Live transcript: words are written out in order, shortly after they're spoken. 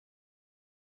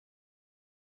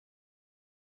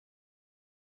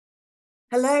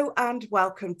Hello and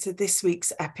welcome to this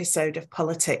week's episode of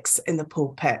Politics in the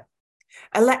Pulpit,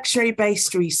 a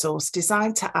lectionary-based resource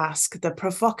designed to ask the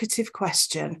provocative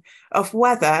question of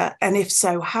whether, and if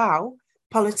so how,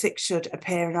 politics should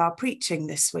appear in our preaching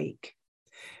this week.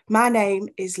 My name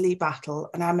is Lee Battle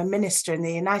and I'm a minister in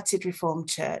the United Reformed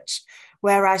Church,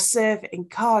 where I serve in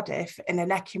Cardiff in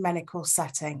an ecumenical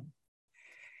setting.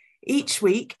 Each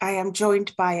week, I am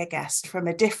joined by a guest from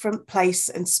a different place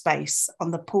and space on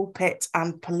the pulpit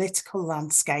and political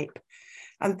landscape.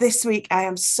 And this week, I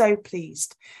am so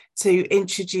pleased to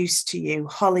introduce to you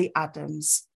Holly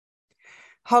Adams.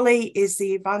 Holly is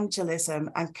the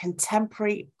Evangelism and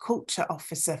Contemporary Culture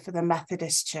Officer for the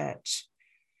Methodist Church.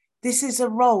 This is a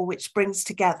role which brings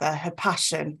together her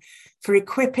passion for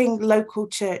equipping local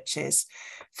churches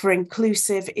for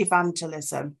inclusive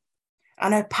evangelism,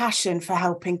 and her passion for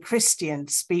helping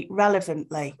Christians speak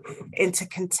relevantly into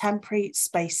contemporary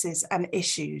spaces and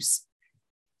issues.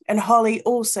 And Holly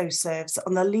also serves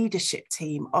on the leadership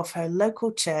team of her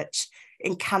local church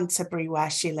in Canterbury,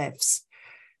 where she lives.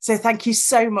 So thank you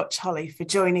so much, Holly, for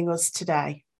joining us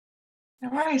today. No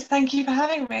worries, thank you for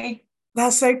having me.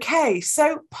 That's okay.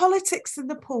 So politics in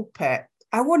the pulpit,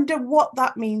 I wonder what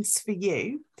that means for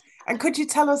you. And could you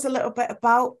tell us a little bit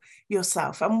about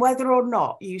yourself and whether or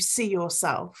not you see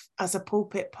yourself as a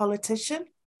pulpit politician?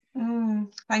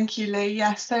 Thank you, Lee.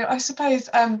 Yes, so I suppose,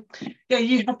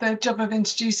 you had the job of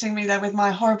introducing me there with my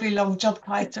horribly long job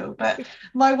title, but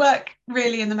my work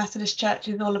really in the Methodist Church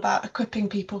is all about equipping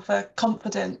people for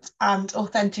confident and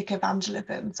authentic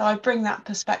evangelism. So I bring that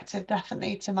perspective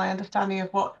definitely to my understanding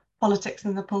of what politics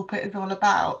in the pulpit is all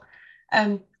about.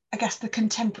 I guess the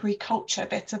contemporary culture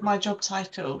bit of my job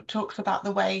title talks about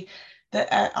the way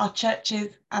that our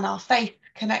churches and our faith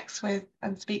connects with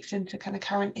and speaks into kind of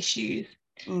current issues.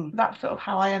 That's sort of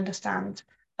how I understand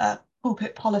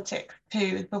pulpit politics too,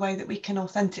 is the way that we can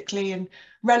authentically and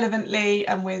relevantly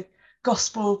and with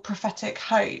gospel prophetic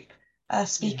hope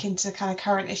speak into kind of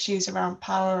current issues around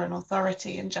power and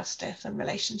authority and justice and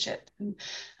relationships and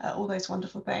all those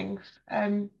wonderful things.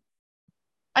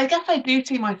 I guess I do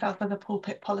see myself as a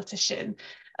pulpit politician.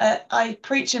 I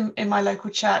preach in my local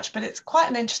church, but it's quite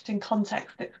an interesting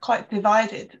context. It's quite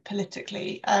divided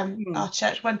politically. Our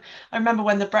church, I remember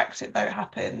when the Brexit vote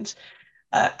happened,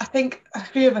 I think a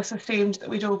few of us assumed that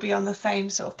we'd all be on the same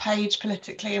sort of page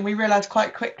politically, and we realised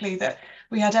quite quickly that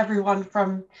we had everyone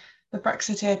from the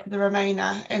Brexiteer to the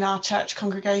Remainer in our church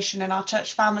congregation and our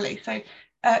church family. So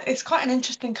it's quite an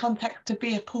interesting context to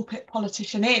be a pulpit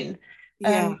politician in.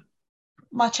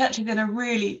 My church is in a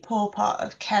really poor part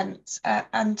of Kent,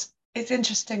 and it's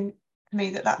interesting to me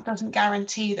that doesn't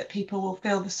guarantee that people will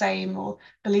feel the same or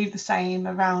believe the same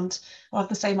around or have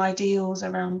the same ideals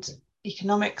around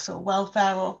economics or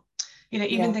welfare or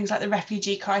even things like the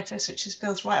refugee crisis, which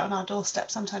feels right on our doorstep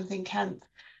sometimes in Kent.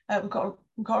 We've got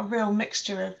a real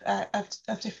mixture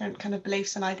of different kind of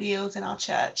beliefs and ideals in our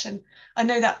church, and I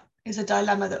know that is a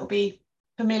dilemma that will be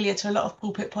familiar to a lot of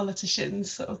pulpit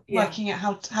politicians, sort of working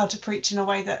out how to preach in a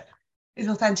way that is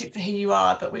authentic to who you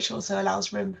are, but which also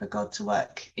allows room for God to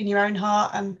work in your own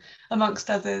heart and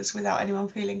amongst others without anyone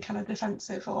feeling kind of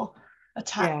defensive or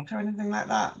attacked or anything like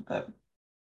that. But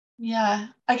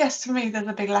I guess for me there's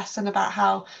a big lesson about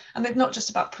how, and it's not just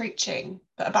about preaching,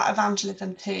 but about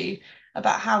evangelism too,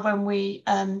 about how when we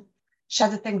share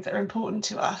the things that are important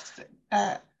to us,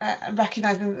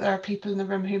 recognizing that there are people in the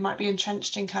room who might be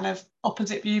entrenched in kind of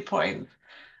opposite viewpoints,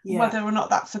 whether or not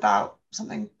that's about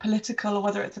something political or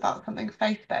whether it's about something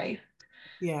faith-based.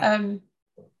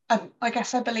 I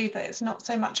guess I believe that it's not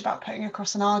so much about putting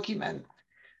across an argument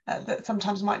that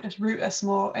sometimes might just root us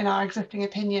more in our existing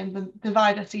opinions and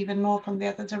divide us even more from the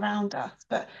others around us,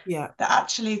 but that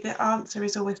actually the answer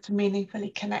is always to meaningfully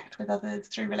connect with others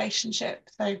through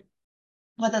relationships. So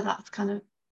whether that's kind of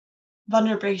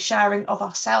vulnerably sharing of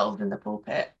ourselves in the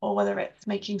pulpit, or whether it's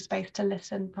making space to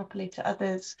listen properly to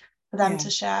others, for them to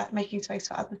share, making space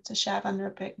for others to share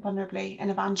vulnerably in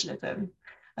evangelism.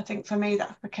 I think for me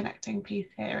that's the connecting piece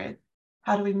here, is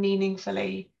how do we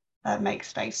meaningfully make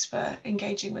space for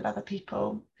engaging with other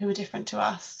people who are different to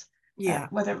us,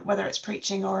 whether it's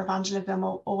preaching or evangelism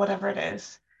or whatever it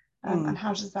is, and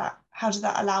how does that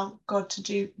allow God to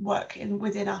do work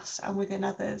within us and within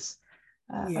others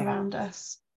around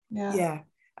us.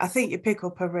 I think you pick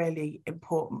up a really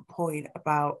important point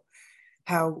about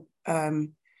how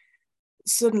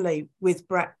suddenly with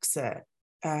Brexit,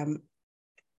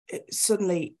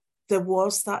 suddenly there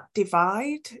was that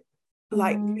divide,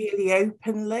 like really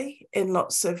openly in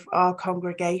lots of our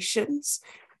congregations,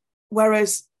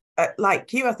 whereas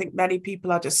like you, I think many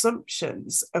people had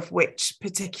assumptions of which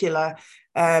particular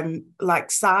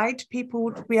like side people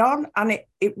would be on, and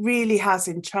it really has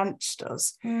entrenched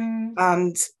us.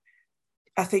 And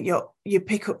I think you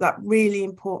pick up that really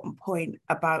important point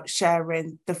about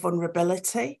sharing the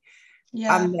vulnerability,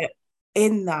 and that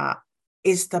in that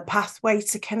is the pathway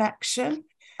to connection.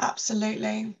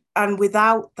 Absolutely. And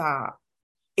without that,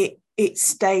 it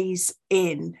stays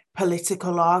in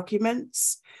political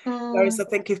arguments. Whereas I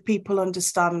think if people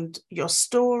understand your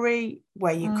story,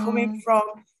 where you're coming from,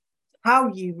 how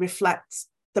you reflect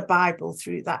the Bible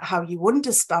through that, how you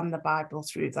understand the Bible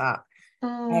through that,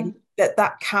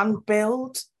 that can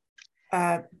build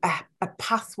a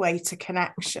pathway to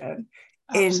connection.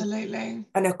 Absolutely. In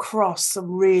and across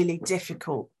some really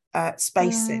difficult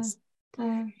spaces.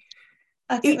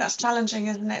 I think that's challenging,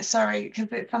 isn't it? Sorry, because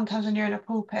sometimes when you're in a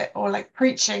pulpit or like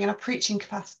preaching in a preaching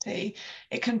capacity,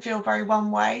 it can feel very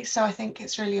one way. So I think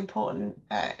it's really important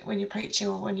when you're preaching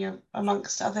or when you're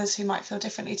amongst others who might feel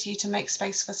differently to you, to make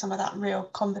space for some of that real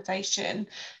conversation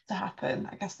to happen.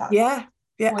 I guess that's yeah,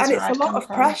 and it's a lot of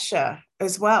pressure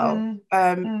as well.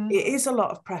 It is a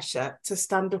lot of pressure to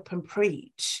stand up and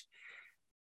preach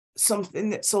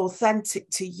something that's authentic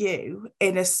to you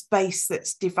in a space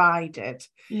that's divided.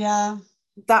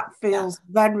 That feels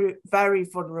very, very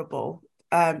vulnerable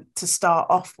to start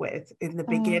off with in the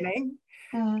beginning,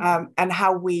 and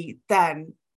how we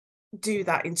then do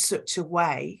that in such a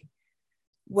way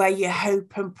where you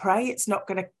hope and pray it's not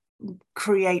going to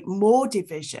create more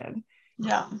division,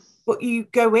 but you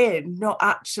go in not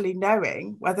actually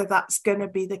knowing whether that's going to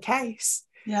be the case.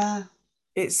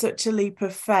 It's such a leap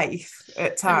of faith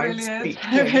at times. It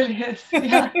really is.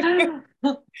 Yeah.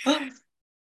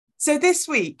 So this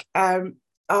week,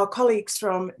 our colleagues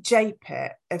from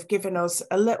JPIT have given us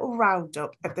a little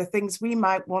roundup of the things we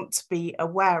might want to be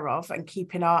aware of and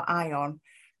keeping our eye on.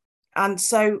 And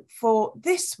so for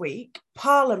this week,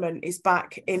 Parliament is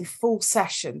back in full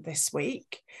session this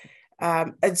week.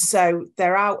 And so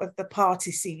they're out of the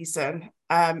party season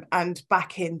and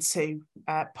back into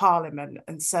Parliament.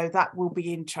 And so that will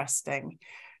be interesting,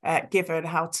 given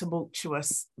how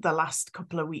tumultuous the last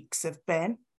couple of weeks have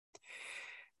been.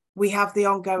 We have the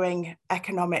ongoing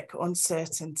economic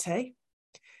uncertainty.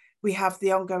 We have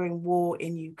the ongoing war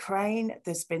in Ukraine.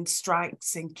 There's been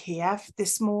strikes in Kiev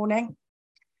this morning.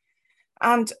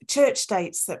 And church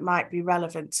dates that might be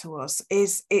relevant to us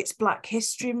is it's Black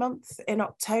History Month in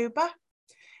October.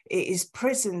 It is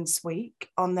Prisons Week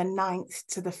on the 9th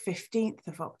to the 15th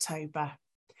of October.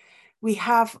 We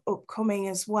have upcoming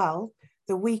as well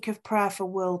the Week of Prayer for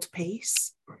World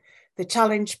Peace, the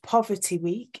Challenge Poverty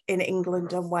Week in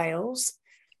England and Wales.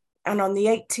 And on the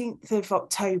 18th of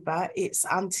October, it's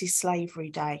Anti-Slavery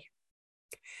Day.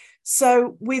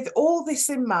 So with all this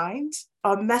in mind,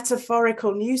 our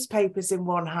metaphorical newspapers in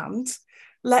one hand,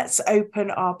 let's open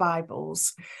our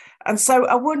Bibles. And so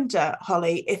I wonder,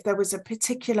 Holly, if there was a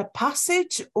particular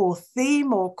passage or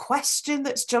theme or question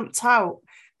that's jumped out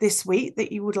this week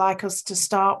that you would like us to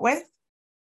start with?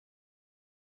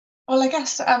 Well, I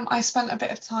guess I spent a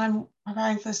bit of time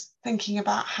preparing for this, thinking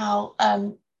about how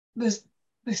there's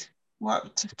this, well,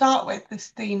 to start with, this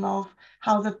theme of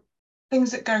how the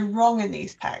things that go wrong in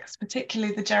these texts,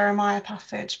 particularly the Jeremiah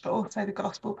passage, but also the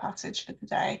gospel passage for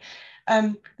today,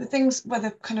 the things where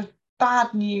the kind of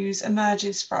bad news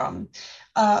emerges from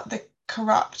the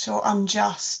corrupt or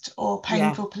unjust or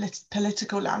painful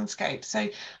political landscape. So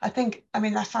I think, I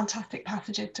mean, they're fantastic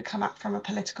passages to come at from a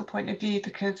political point of view,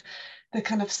 because the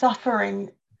kind of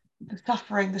suffering,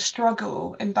 the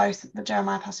struggle in both the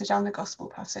Jeremiah passage and the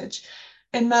gospel passage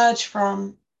emerge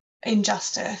from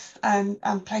injustice and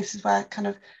places where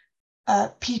kind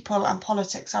of people and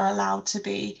politics are allowed to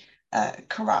be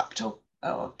corrupt,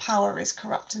 or power is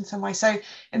corrupt in some way. So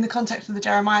in the context of the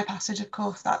Jeremiah passage, of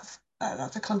course, that's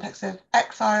a context of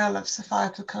exile, of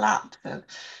societal collapse, of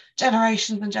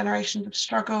generations and generations of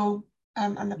struggle,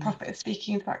 and the prophet is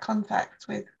speaking into that context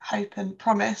with hope and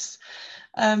promise.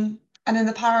 And in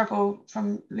the parable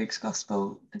from Luke's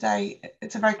Gospel today,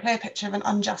 it's a very clear picture of an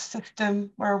unjust system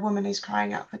where a woman who's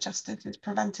crying out for justice is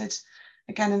prevented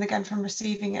again and again from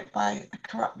receiving it by a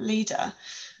corrupt leader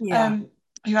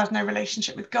who has no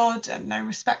relationship with God and no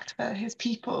respect for his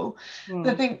people. So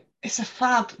I think it's a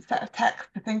fab set of texts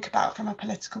to think about from a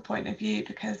political point of view,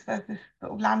 because there's this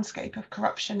sort of landscape of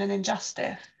corruption and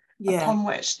injustice upon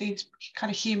which these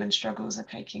kind of human struggles are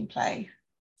taking place.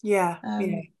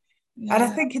 And I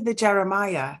think in the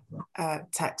Jeremiah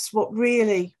text, what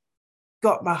really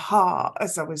got my heart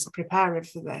as I was preparing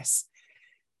for this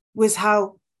was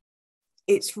how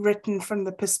it's written from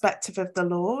the perspective of the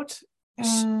Lord.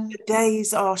 Mm, The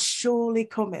days are surely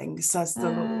coming, says the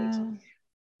Lord. mm,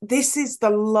 This is the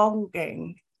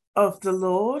longing of the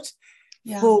Lord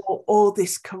yeah. for all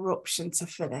this corruption to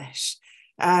finish.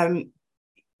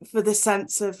 For the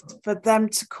sense of, for them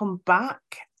to come back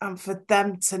and for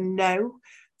them to know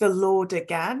the Lord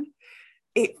again.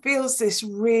 It feels this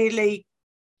really,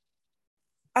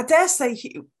 I dare say,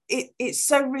 it's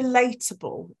so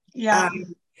relatable. Yeah.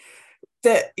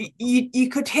 That you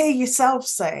could hear yourself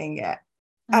saying it,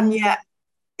 and Mm, yet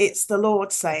it's the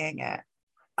Lord saying it.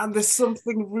 And there's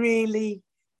something really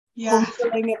yeah.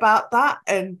 humbling about that.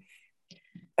 And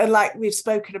like we've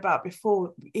spoken about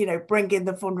before, bringing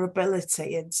the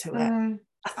vulnerability into it. Mm,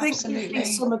 I think we see absolutely.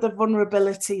 some of the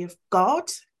vulnerability of God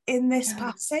in this Yeah.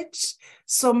 passage,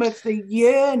 some of the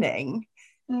yearning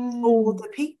for Mm. the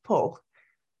people.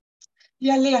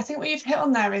 Yeah, Lee, I think what you've hit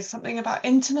on there is something about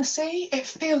intimacy. It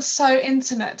feels so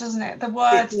intimate, doesn't it? The It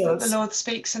words that the does. Lord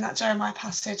speaks in that Jeremiah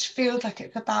passage feels like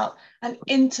it's about an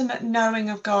intimate knowing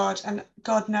of God and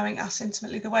God knowing us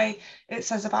intimately. The way it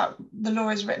says about the law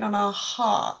is written on our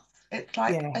hearts, it's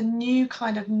like Yeah. a new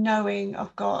kind of knowing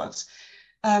of God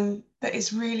that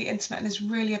is really intimate and is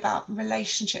really about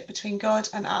relationship between God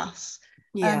and us.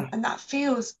 Yeah. And that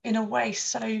feels, in a way,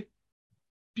 so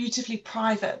beautifully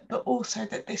private, but also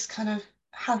that this kind of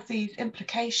has these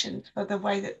implications for the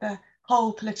way that the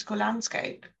whole political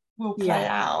landscape will play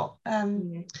Yeah. out.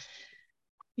 Yeah.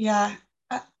 Yeah,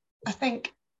 I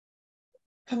think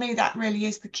for me that really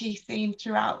is the key theme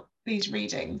throughout these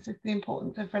readings, is the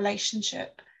importance of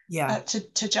relationship Yeah.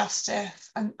 to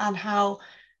justice, and how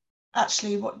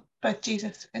actually what both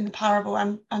Jesus in the parable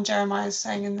and Jeremiah is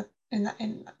saying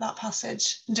in that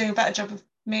passage, and doing a better job of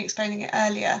me explaining it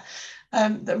earlier,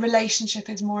 that relationship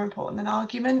is more important than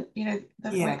argument. When it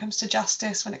Yeah. comes to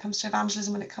justice, when it comes to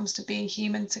evangelism, when it comes to being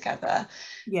human together,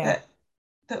 Yeah.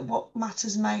 that what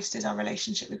matters most is our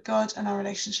relationship with God and our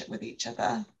relationship with each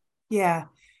other. Yeah.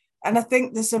 And I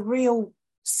think there's a real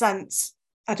sense,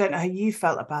 I don't know how you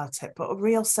felt about it, but a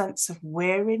real sense of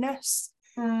weariness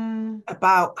Mm,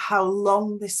 about how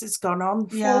long this has gone on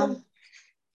yeah, for,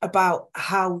 about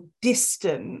how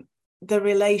distant the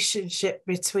relationship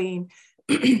between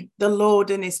the Lord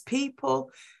and his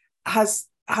people has,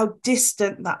 how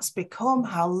distant that's become,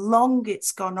 how long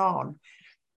it's gone on,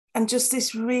 and just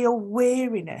this real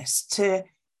weariness to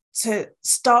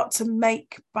start to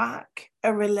make back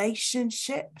a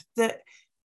relationship that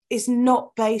is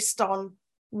not based on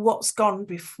what's gone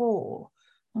before,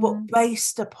 but mm,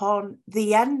 based upon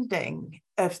the ending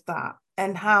of that,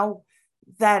 and how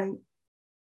then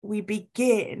we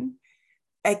begin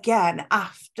again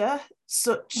after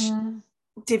such mm,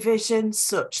 division,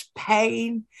 such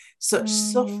pain, such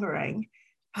mm, suffering.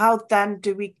 How then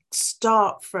do we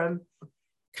start from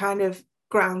kind of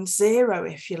ground zero,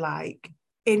 if you like,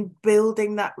 in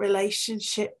building that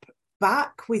relationship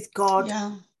back with God,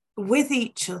 yeah, with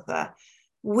each other,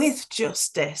 with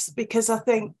justice? Because I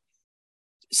think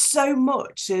so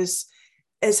much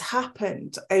has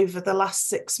happened over the last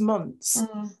 6 months,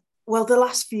 mm, well, the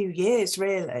last few years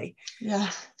really. yeah,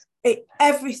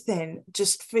 Everything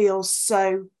just feels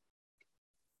so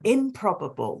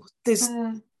improbable.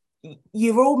 mm,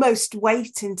 You're almost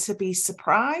waiting to be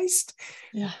surprised.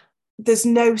 yeah, There's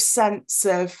no sense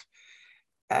of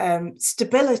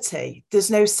stability.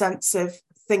 There's no sense of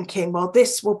thinking, well,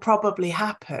 this will probably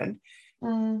happen,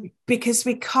 mm, because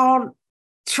we can't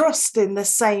trust in the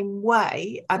same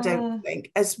way, I don't mm,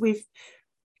 think, as we've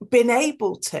been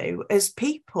able to as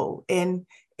people in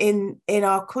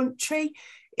our country,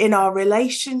 in our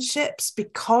relationships,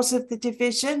 because of the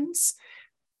divisions.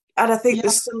 And I think yeah,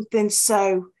 there's something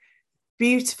so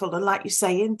beautiful and, like you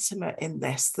say, intimate in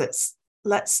this.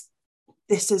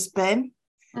 This has been,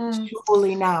 mm,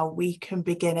 surely now we can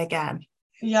begin again.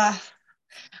 yeah.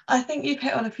 I think you've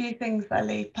hit on a few things there,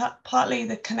 Lee. Partly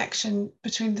the connection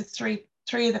between the three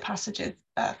of the passages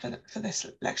for this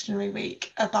lectionary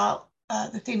week about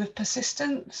the theme of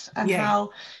persistence, and Yeah.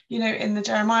 how, in the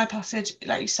Jeremiah passage,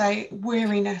 like you say,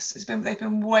 weariness has been, they've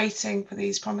been waiting for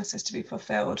these promises to be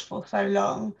fulfilled for so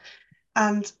long.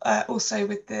 And also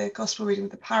with the gospel reading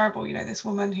with the parable, this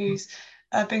woman who's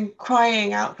been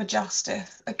crying out for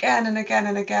justice again and again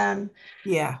and again.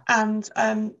 Yeah. And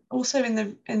also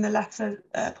in the letter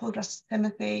Paul addressed to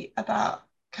Timothy about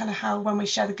kind of how when we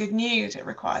share the good news, it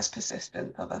requires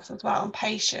persistence of us as well, and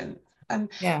patience, and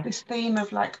Yeah. this theme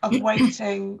of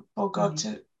waiting for God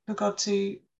Mm.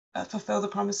 to fulfill the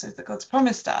promises that God's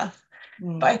promised us. But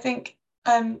Mm. I think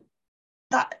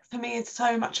that for me is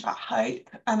so much about hope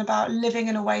and about living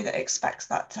in a way that expects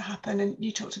that to happen. And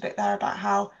you talked a bit there about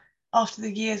how after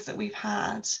the years that we've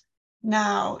had,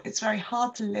 now, it's very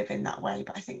hard to live in that way.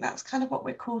 But I think that's kind of what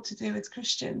we're called to do as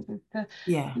Christians, is to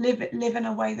live in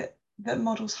a way that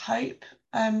models hope.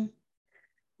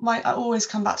 I always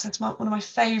come back to this. One of my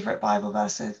favourite Bible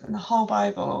verses in the whole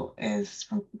Bible is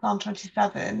from Psalm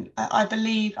 27. I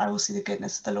believe I will see the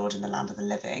goodness of the Lord in the land of the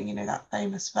living. You know, that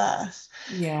famous verse.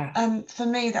 Yeah. And for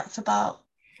me,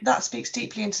 that speaks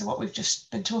deeply into what we've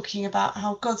just been talking about,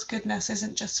 how God's goodness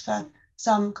isn't just for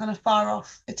some kind of far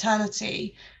off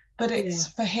eternity, but it's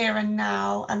for here and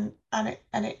now, and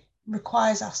it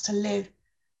requires us to live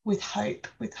with hope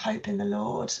in the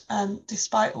Lord.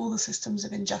 Despite all the systems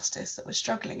of injustice that we're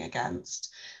struggling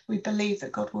against, we believe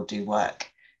that God will do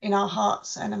work in our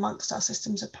hearts and amongst our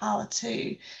systems of power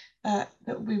too. That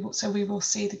we will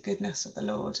see the goodness of the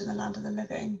Lord in the land of the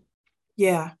living.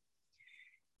 Yeah,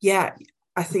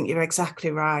 I think you're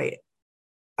exactly right.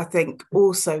 I think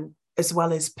also, as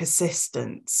well as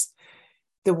persistence,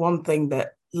 the one thing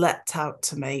that leapt out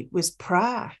to me was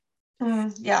prayer.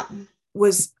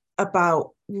 Was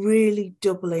about really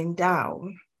doubling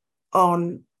down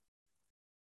on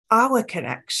our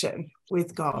connection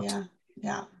with God.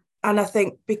 Yeah. And I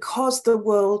think because the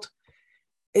world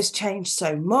has changed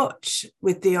so much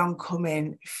with the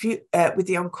oncoming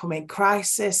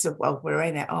crisis of, well, we're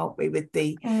in it, aren't we, with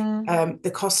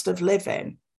the cost of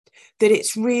living, that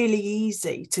it's really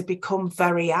easy to become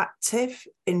very active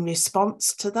in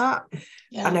response to that.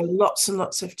 I know lots and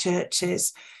lots of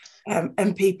churches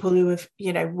and people who have,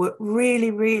 worked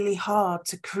really, really hard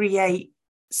to create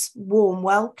warm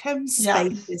welcome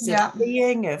spaces of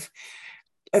being,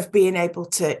 of being able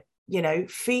to,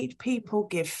 feed people,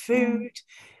 give food,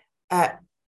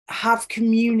 have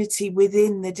community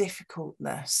within the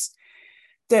difficultness.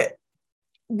 That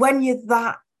when you're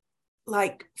that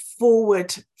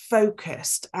forward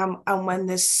focused, and when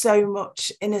there's so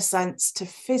much, in a sense, to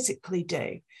physically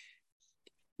do,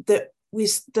 that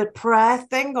the prayer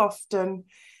thing often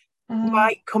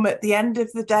might come at the end of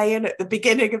the day and at the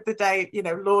beginning of the day.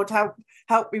 Lord,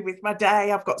 help me with my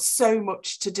day. I've got so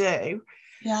much to do.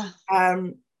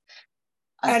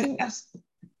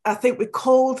 I think we're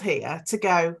called here to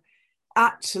go,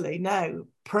 actually, no,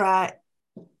 prayer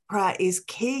is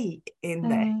key in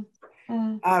this.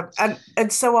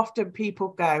 And so often people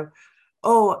go,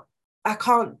 oh, I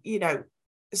can't,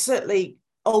 certainly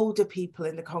older people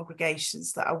in the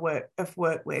congregations that I've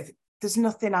worked with, there's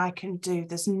nothing I can do,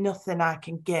 there's nothing I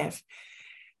can give.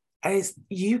 And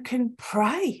you can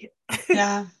pray.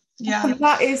 And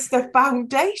that is the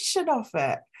foundation of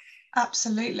it.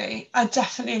 Absolutely. I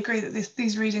definitely agree that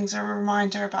these readings are a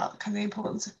reminder about kind of the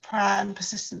importance of prayer and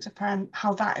persistence of prayer, and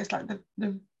how that is like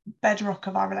the bedrock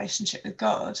of our relationship with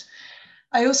God.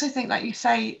 I also think, like you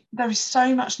say, there is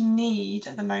so much need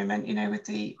at the moment, with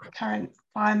the current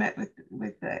climate,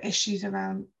 with the issues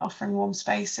around offering warm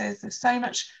spaces. There's so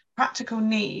much practical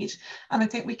need, and I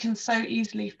think we can so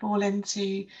easily fall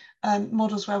into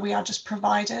models where we are just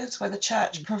providers, where the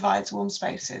church provides warm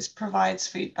spaces, provides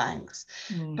food banks,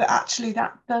 but actually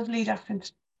that does lead us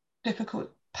into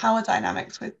difficult power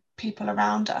dynamics with people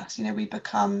around us. We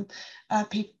become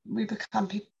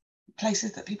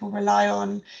places that people rely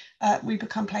on. We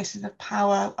become places of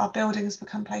power. Our buildings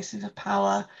become places of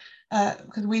power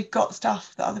because we've got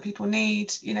stuff that other people need.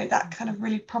 That kind of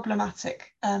really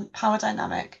problematic power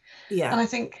dynamic. And I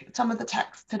think some of the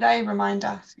texts today remind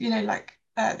us,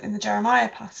 in the Jeremiah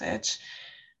passage,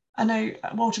 I know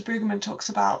Walter Brueggemann talks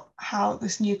about how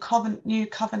this new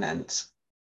covenant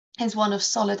is one of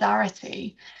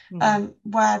solidarity,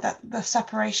 where the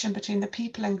separation between the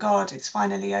people and God is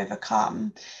finally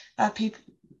overcome.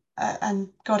 And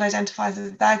God identifies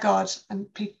as their God,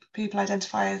 and people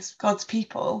identify as God's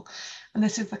people. And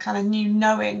this is the kind of new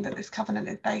knowing that this covenant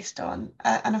is based on.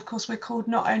 And of course, we're called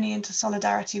not only into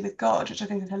solidarity with God, which I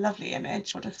think is a lovely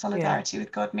image. What does solidarity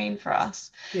with God mean for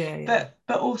us? But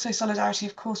also solidarity,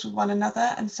 of course, with one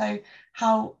another. And so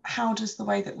how does the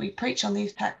way that we preach on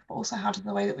these texts, but also how does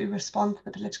the way that we respond to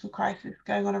the political crisis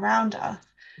going on around us,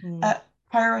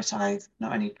 prioritize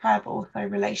not only prayer, but also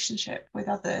relationship with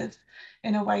others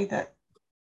in a way that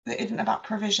isn't about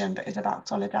provision, but is about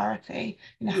solidarity?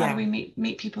 How do we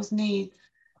meet people's needs,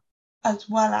 as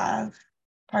well as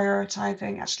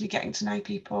prioritizing actually getting to know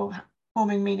people,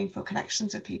 forming meaningful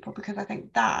connections with people? Because I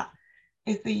think that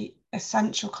is the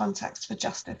essential context for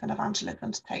justice and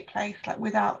evangelism to take place. Like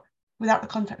without the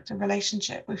context of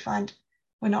relationship, we find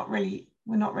we're not really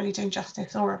doing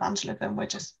justice or evangelism. We're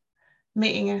just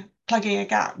plugging a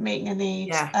gap, meeting a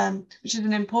need, which is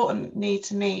an important need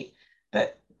to meet,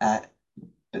 but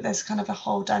there's kind of a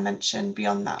whole dimension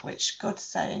beyond that, which God's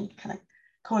saying, kind of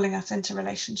calling us into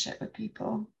relationship with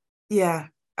people. Yeah,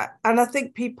 And I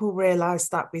think people realise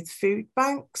that with food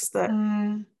banks, that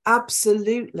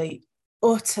absolutely,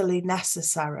 utterly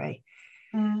necessary.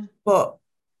 But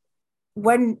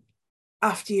when,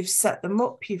 after you've set them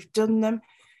up, you've done them,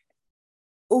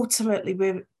 ultimately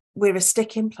we're a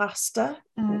sticking plaster.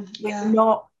 We're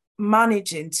not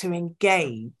managing to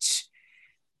engage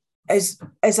as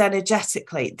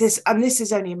energetically, this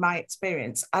is only in my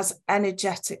experience, as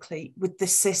energetically with the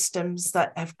systems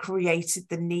that have created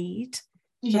the need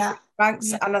for food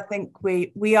banks. And I think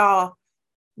we are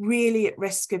really at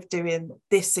risk of doing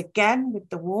this again with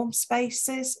the warm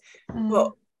spaces.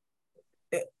 But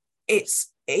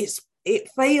it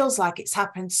feels like it's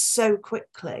happened so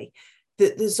quickly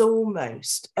that there's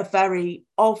almost a very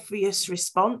obvious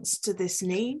response to this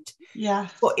need.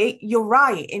 But you're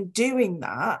right in doing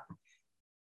that.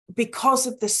 Because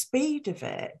of the speed of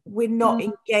it, we're not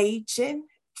engaging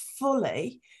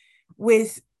fully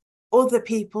with other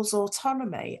people's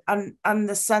autonomy and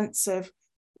the sense of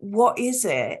what is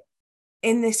it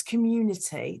in this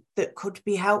community that could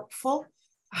be helpful?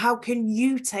 How can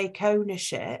you take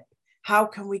ownership? How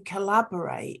can we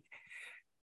collaborate?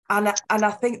 And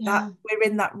I think that we're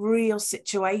in that real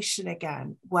situation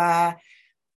again where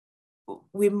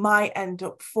we might end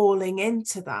up falling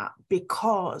into that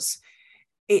because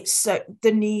it's so,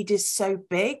 the need is so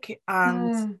big,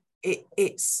 and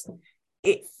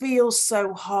it feels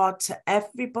so hard to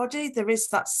everybody. There is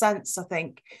that sense, I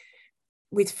think,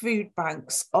 with food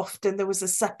banks, often there was a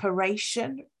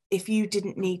separation. If you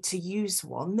didn't need to use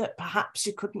one, that perhaps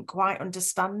you couldn't quite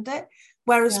understand it.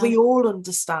 Whereas we all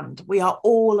understand, we are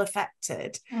all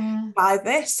affected by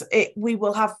this. We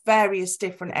will have various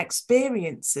different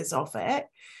experiences of it,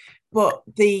 but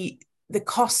the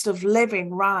cost of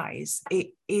living rise,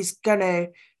 it is going to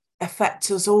affect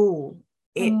us all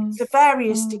to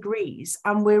various degrees,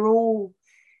 and we're all,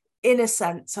 in a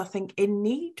sense, I think, in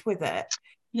need with it.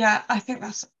 I think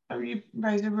you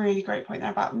raised a really great point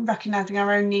there about recognizing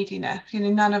our own neediness.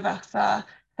 None of us are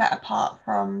set apart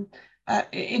from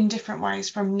in different ways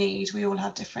from need. We all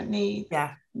have different needs,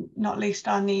 not least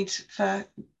our need for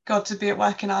God to be at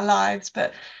work in our lives.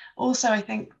 But also, I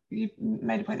think you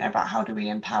made a point there about how do we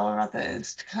empower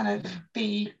others to kind of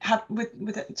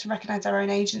to recognize our own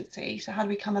agency. So how do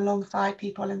we come alongside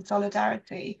people in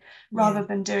solidarity rather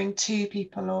than doing to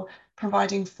people or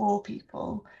providing for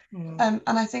people? And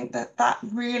I think that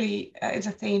really is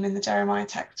a theme in the Jeremiah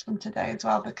text from today as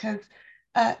well, because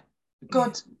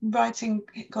God writing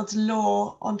God's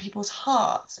law on people's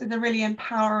hearts is a really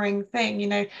empowering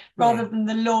thing, rather than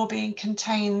the law being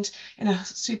contained in a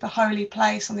super holy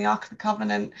place on the Ark of the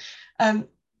Covenant. The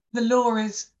law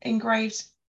is engraved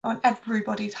on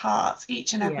everybody's hearts,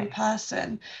 each and every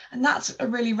person. And that's a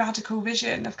really radical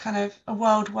vision of kind of a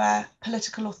world where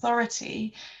political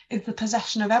authority is the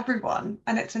possession of everyone.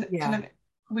 And it's kind of,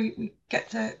 we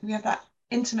have that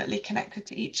intimately connected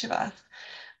to each of us.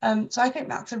 So I think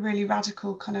that's a really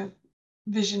radical kind of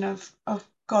vision of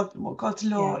God, what God's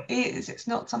law is. It's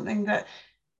not something that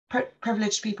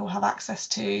privileged people have access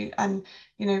to, and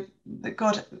that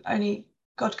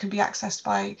God can be accessed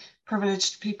by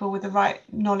privileged people with the right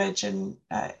knowledge and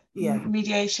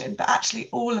mediation, but actually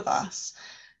all of us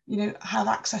have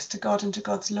access to God and to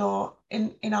God's law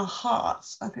in our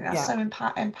hearts. I think that's so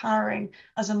empowering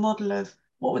as a model of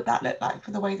what would that look like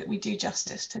for the way that we do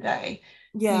justice today.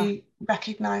 You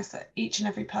recognize that each and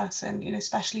every person,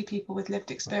 especially people with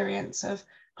lived experience of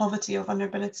poverty or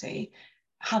vulnerability,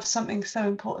 have something so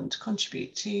important to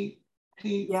contribute to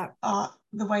the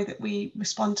way that we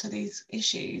respond to these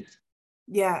issues.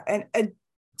 And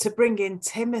to bring in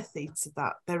Timothy to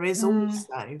that, there is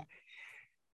also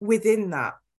within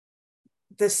that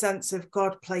the sense of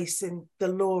God placing the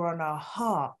law on our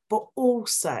heart, but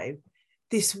also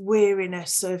this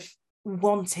weariness of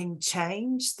wanting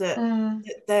change,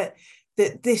 that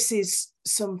this is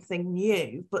something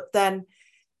new. But then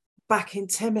back in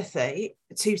Timothy,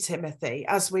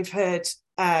 as we've heard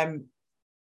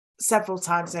several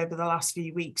times over the last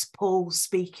few weeks, Paul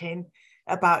speaking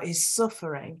about his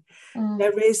suffering,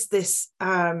 there is this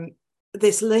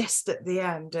list at the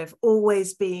end of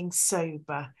always being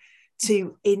sober,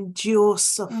 to endure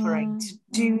suffering, to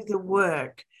do the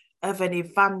work of an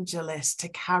evangelist, to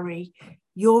carry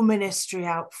your ministry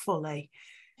out fully.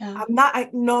 And that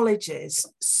acknowledges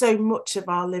so much of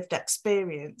our lived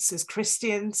experience as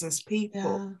Christians, as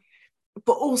people,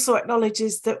 but also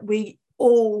acknowledges that we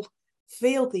all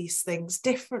feel these things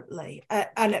differently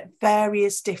and at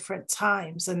various different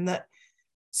times, and that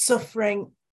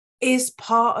suffering is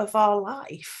part of our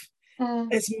life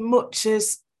as much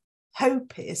as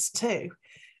hope is too.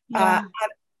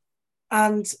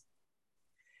 And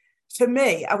for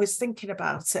me, I was thinking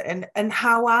about it and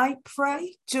how I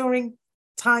pray during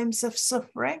times of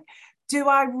suffering. Do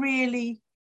I really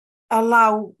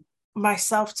allow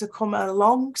myself to come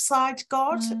alongside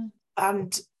God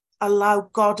and allow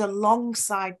God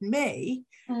alongside me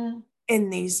in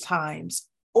these times?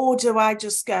 Or do I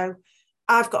just go,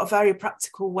 I've got a very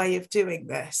practical way of doing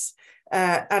this,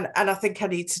 and I think I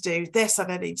need to do this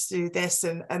and I need to do this,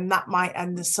 and that might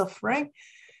end the suffering.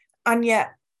 And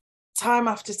yet, time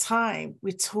after time,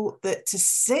 we're taught that to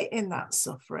sit in that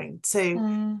suffering,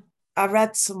 I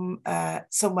read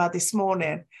somewhere this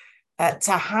morning,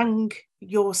 to hang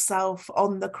yourself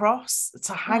on the cross,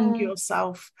 to hang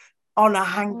yourself on a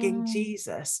hanging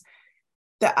Jesus,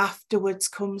 that afterwards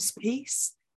comes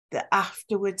peace, that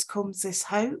afterwards comes this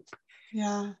hope.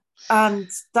 Yeah. And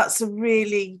that's a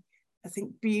really, I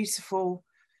think, beautiful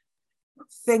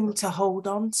thing to hold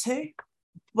on to,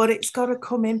 but it's got to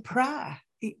come in prayer.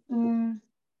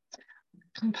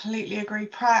 Completely agree.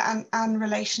 Prayer and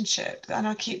relationship, and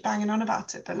I keep banging on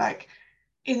about it, but like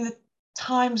in the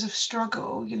times of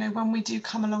struggle, you know, when we do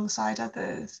come alongside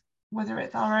others, whether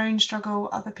it's our own struggle,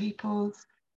 other people's,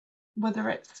 whether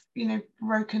it's, you know,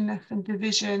 brokenness and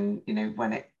division, you know,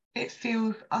 when it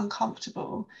feels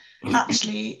uncomfortable,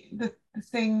 actually the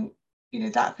thing, you know,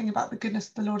 that thing about the goodness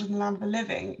of the Lord and the land of the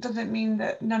living, it doesn't mean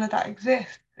that none of that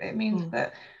exists. It means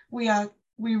that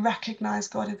we recognize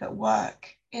God is at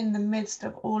work in the midst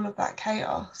of all of that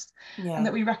chaos, and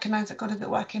that we recognize that God is at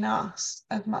work in us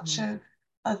as much as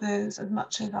others, as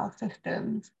much as our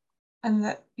systems, and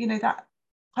that, you know, that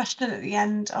question at the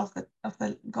end of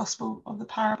the gospel of the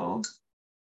parable,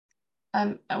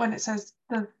 when it says,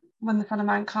 when the Son of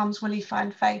Man comes, will he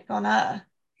find faith on earth?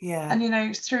 And, you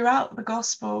know, throughout the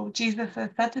gospel, Jesus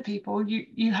has said to people,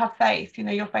 you have faith, you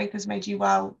know, your faith has made you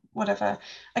well, whatever.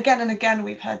 Again and again,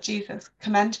 we've heard Jesus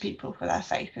commend people for their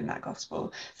faith in that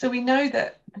gospel. So we know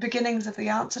that the beginnings of the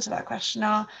answer to that question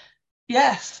are,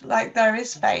 yes, like there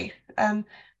is faith,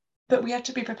 but we have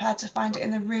to be prepared to find it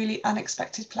in the really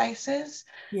unexpected places.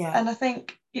 And I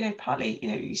think, you know, partly,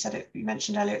 you know, you said it, you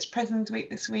mentioned earlier, it's Prisons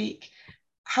Week this week.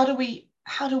 How do we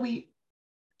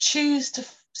choose to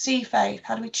see faith?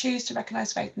 How do we choose to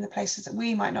recognize faith in the places that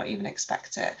we might not even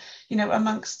expect it, you know,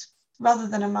 rather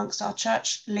than amongst our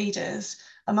church leaders,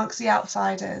 amongst the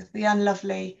outsiders, the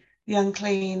unlovely, the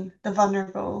unclean, the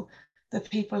vulnerable, the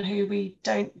people who we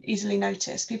don't easily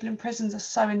notice. People in prisons are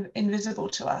so invisible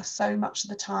to us so much of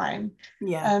the time.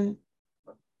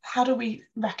 How do we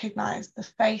recognize the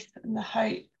faith and the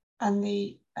hope and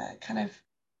the kind of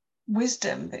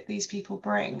wisdom that these people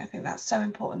bring? I think that's so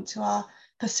important to our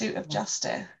pursuit of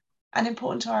justice, and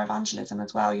important to our evangelism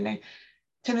as well. You know,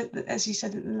 Timothy, as you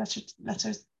said in the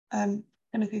letters,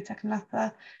 Timothy's second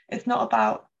letter, it's not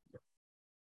about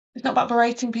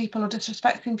berating people or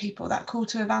disrespecting people. That call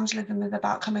to evangelism is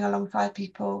about coming alongside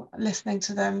people, listening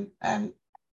to them.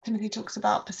 Timothy talks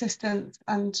about persistence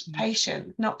and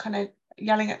patience, not kind of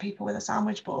yelling at people with a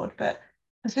sandwich board, but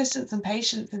persistence and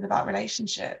patience is about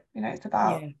relationship. You know, it's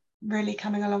about really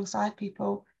coming alongside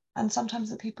people, and sometimes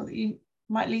the people that you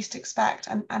might least expect,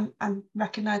 and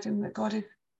recognizing that God is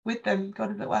with them,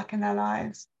 God is at work in their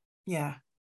lives.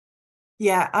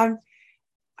 I'm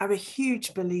a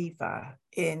huge believer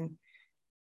in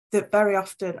that. Very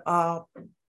often our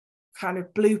kind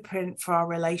of blueprint for our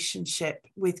relationship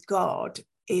with God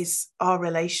is our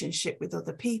relationship with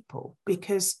other people,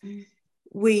 because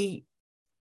we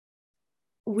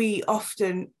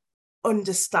often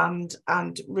understand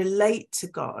and relate to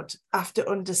God after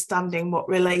understanding what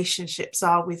relationships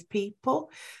are with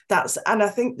people. And I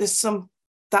think there's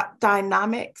that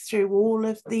dynamic through all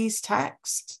of these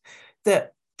texts,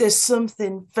 that there's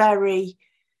something very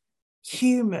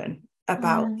human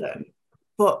about them,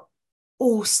 but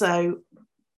also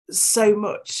so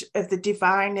much of the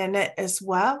divine in it as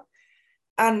well.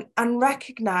 And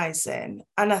recognizing,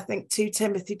 and I think 2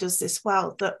 Timothy does this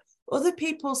well, that other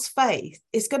people's faith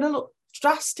is going to look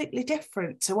drastically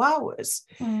different to ours.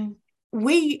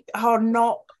 We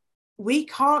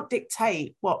can't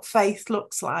dictate what faith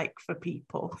looks like for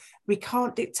people. We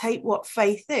can't dictate what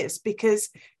faith is, because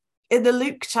in the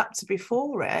Luke chapter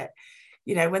before it,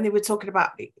 you know, when they were talking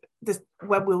about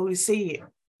when will we see you?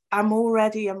 I'm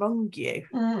already among you.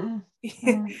 And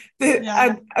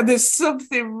there's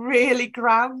something really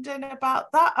grounding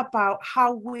about that, about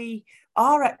how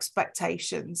our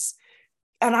expectations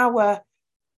and our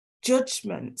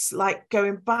judgments, like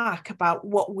going back about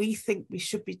what we think we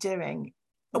should be doing.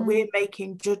 We're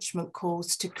making judgment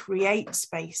calls to create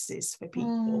spaces for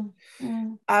people.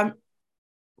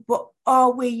 But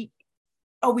are we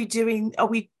doing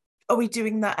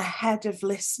that ahead of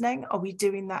listening? Are we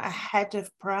doing that ahead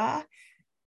of prayer?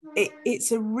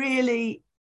 it's a really,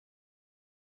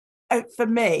 for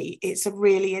me, it's a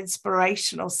really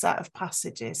inspirational set of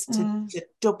passages to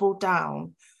double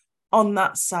down on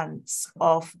that sense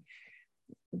of,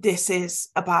 this is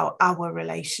about our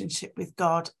relationship with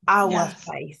God, our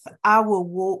faith, our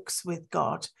walks with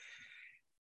God.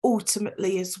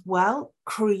 Ultimately, as well,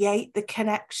 create the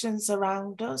connections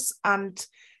around us and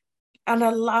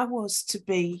allow us to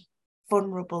be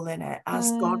vulnerable in it,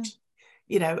 as God,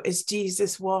 as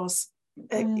Jesus was.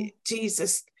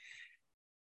 Jesus,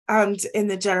 and in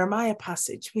the Jeremiah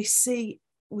passage, we see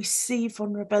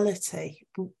vulnerability.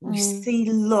 We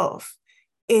see love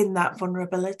in that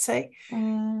vulnerability.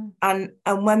 And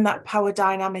when that power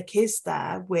dynamic is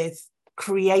there with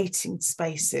creating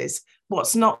spaces,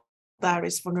 what's not there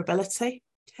is vulnerability.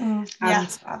 And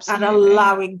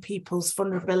allowing people's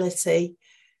vulnerability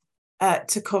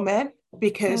to come in,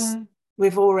 because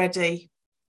we've already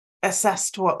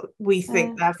assessed what we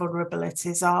think their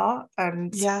vulnerabilities are.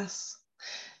 And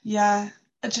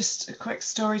just a quick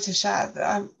story to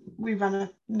share. We run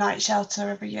a night shelter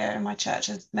every year in my church,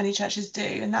 as many churches do,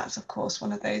 and that's of course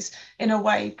one of those, in a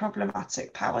way,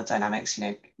 problematic power dynamics.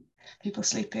 People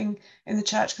sleeping in the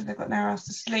church because they've got nowhere else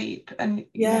to sleep, and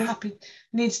happy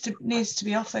needs to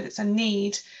be offered. It's a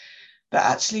need. But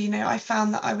actually, I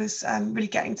found that I was really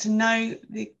getting to know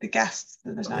the guests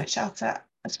of the night shelter,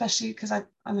 especially because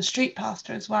I'm a street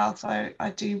pastor as well, so I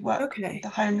do work with the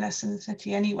homeless in the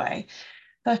city anyway.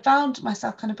 So I found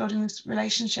myself kind of building this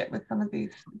relationship with some of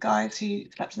these guys who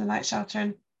slept in the night shelter.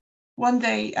 And one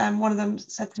day, one of them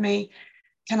said to me,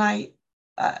 can I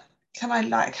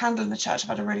light a candle in the church? I've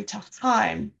had a really tough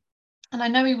time. And I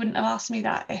know he wouldn't have asked me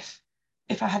that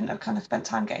if I hadn't have kind of spent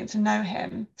time getting to know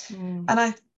him. And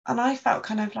I felt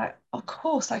kind of like, of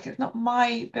course, like, it's not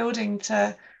my building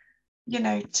to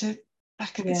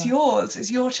it's yours,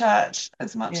 it's your church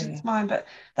as much as it's mine. But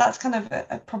that's kind of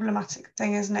a problematic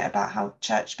thing, isn't it, about how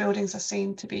church buildings are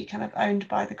seen to be kind of owned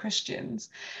by the Christians.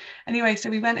 Anyway, so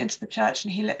we went into the church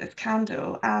and he lit this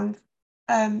candle, and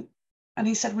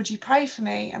he said, would you pray for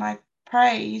me? And I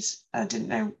prayed. I didn't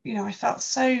know, I felt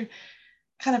so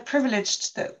kind of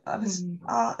privileged that I was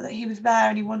that he was there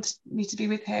and he wanted me to be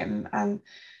with him. And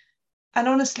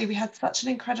honestly, we had such an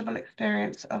incredible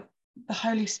experience of the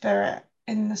Holy Spirit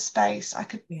in the space.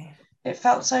 It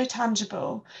felt so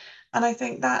tangible. And I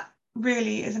think that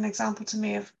really is an example to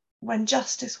me of when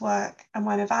justice work and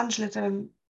when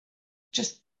evangelism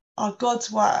just are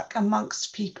God's work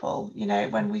amongst people,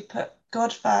 when we put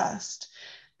God first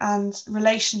and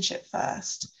relationship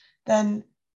first, then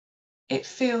it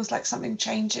feels like something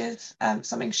changes,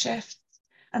 something shifts.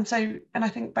 And I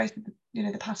think both of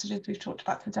the passages we've talked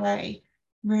about today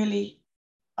really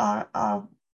are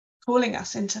calling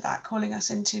us into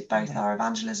both our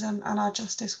evangelism and our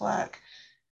justice work.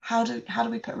 How do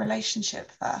we put relationship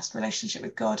first, relationship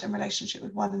with God and relationship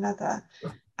with one another,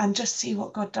 and just see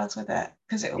what God does with it,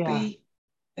 because it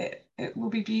will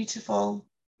be beautiful.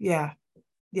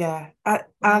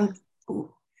 And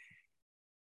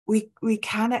we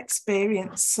can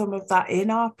experience some of that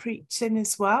in our preaching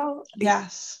as well.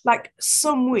 Like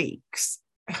some weeks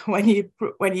when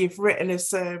you've written a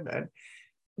sermon,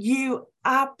 you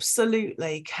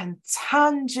absolutely can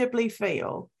tangibly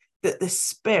feel that the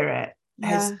Spirit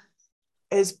has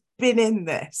been in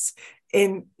this,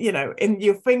 in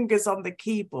your fingers on the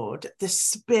keyboard. The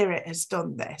Spirit has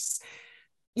done this.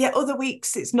 Yet other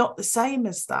weeks it's not the same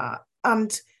as that.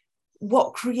 And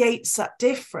what creates that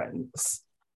difference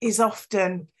is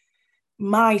often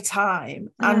my time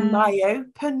and my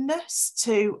openness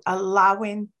to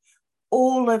allowing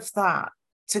all of that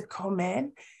to come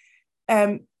in.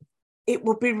 It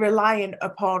will be reliant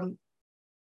upon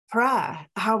prayer.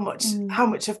 How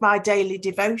much of my daily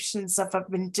devotions have I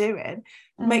been doing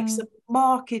makes a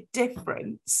marked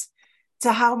difference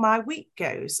to how my week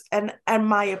goes and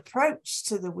my approach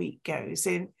to the week goes.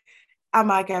 In, am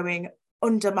I going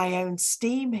under my own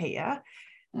steam here?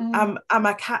 Am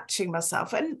I catching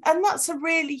myself? And that's a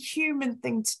really human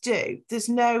thing to do. There's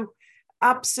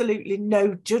absolutely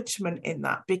no judgment in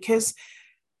that, because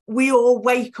we all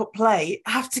wake up late,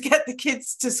 have to get the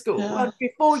kids to school, and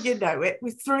before you know it,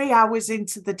 we're 3 hours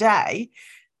into the day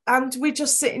and we're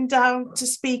just sitting down to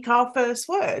speak our first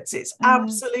words. It's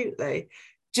absolutely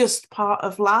just part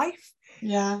of life.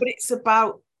 But it's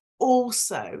about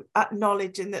also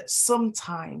acknowledging that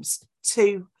sometimes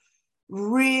to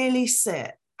really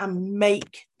sit and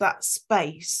make that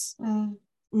space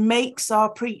makes our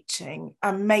preaching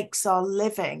and makes our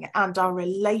living and our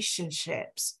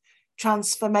relationships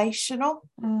transformational.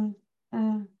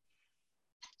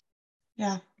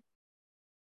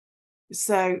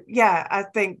 So I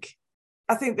think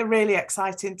I think they're really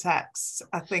exciting texts.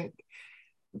 I think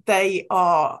they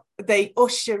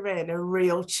usher in a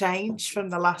real change from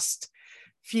the last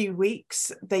few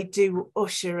weeks. They do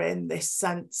usher in this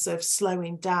sense of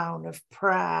slowing down, of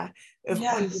prayer, of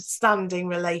understanding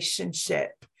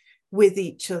relationship with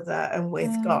each other and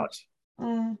with God.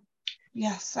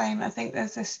 Yes, same. I think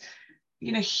there's this,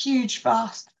 huge,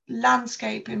 vast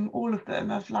landscape in all of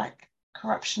them of like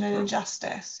corruption and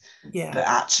injustice. Yeah. But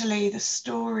actually the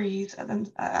stories,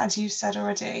 as you said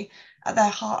already, at their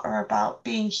heart are about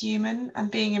being human and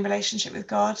being in relationship with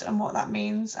God and what that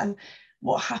means and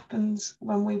what happens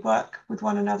when we work with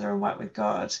one another and work with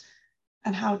God,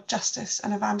 and how justice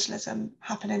and evangelism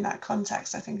happen in that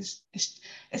context. I think it's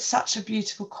such a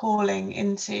beautiful calling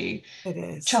into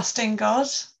trusting God.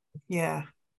 Yeah,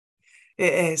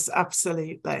 it is,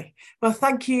 absolutely. Well,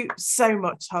 thank you so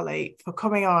much, Holly, for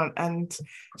coming on and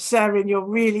sharing your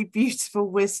really beautiful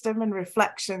wisdom and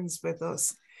reflections with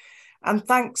us. And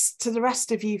thanks to the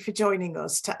rest of you for joining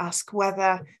us to ask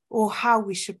whether or how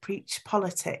we should preach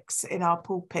politics in our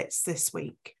pulpits this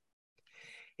week.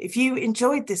 If you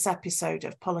enjoyed this episode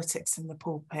of Politics in the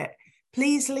Pulpit,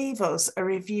 please leave us a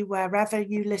review wherever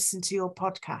you listen to your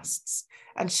podcasts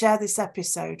and share this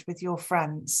episode with your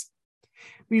friends.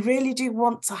 We really do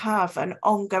want to have an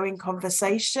ongoing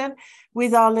conversation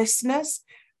with our listeners,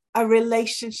 a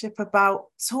relationship about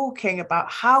talking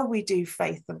about how we do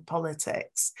faith and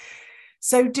politics.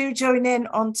 So do join in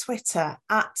on Twitter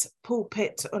at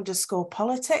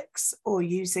pulpit_politics or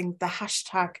using the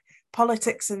hashtag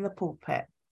Politics in the Pulpit.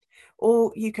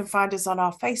 Or you can find us on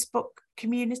our Facebook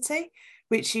community,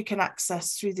 which you can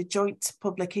access through the Joint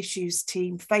Public Issues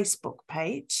Team Facebook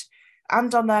page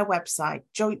and on their website,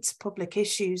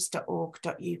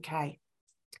 jointpublicissues.org.uk.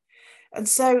 And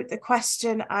so the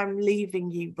question I'm leaving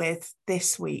you with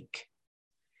this week: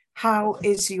 how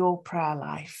is your prayer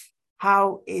life?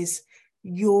 How is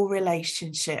your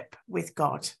relationship with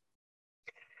God?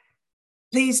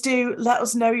 Please do let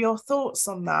us know your thoughts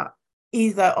on that,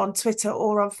 either on Twitter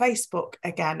or on Facebook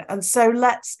again. And so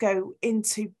let's go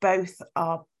into both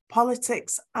our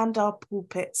politics and our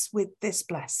pulpits with this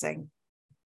blessing.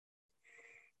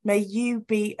 May you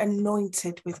be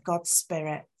anointed with God's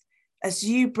Spirit as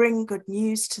you bring good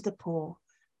news to the poor,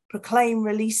 proclaim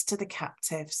release to the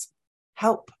captives,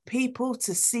 help people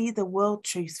to see the world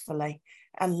truthfully,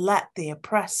 and let the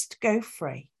oppressed go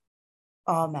free.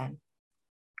 Amen.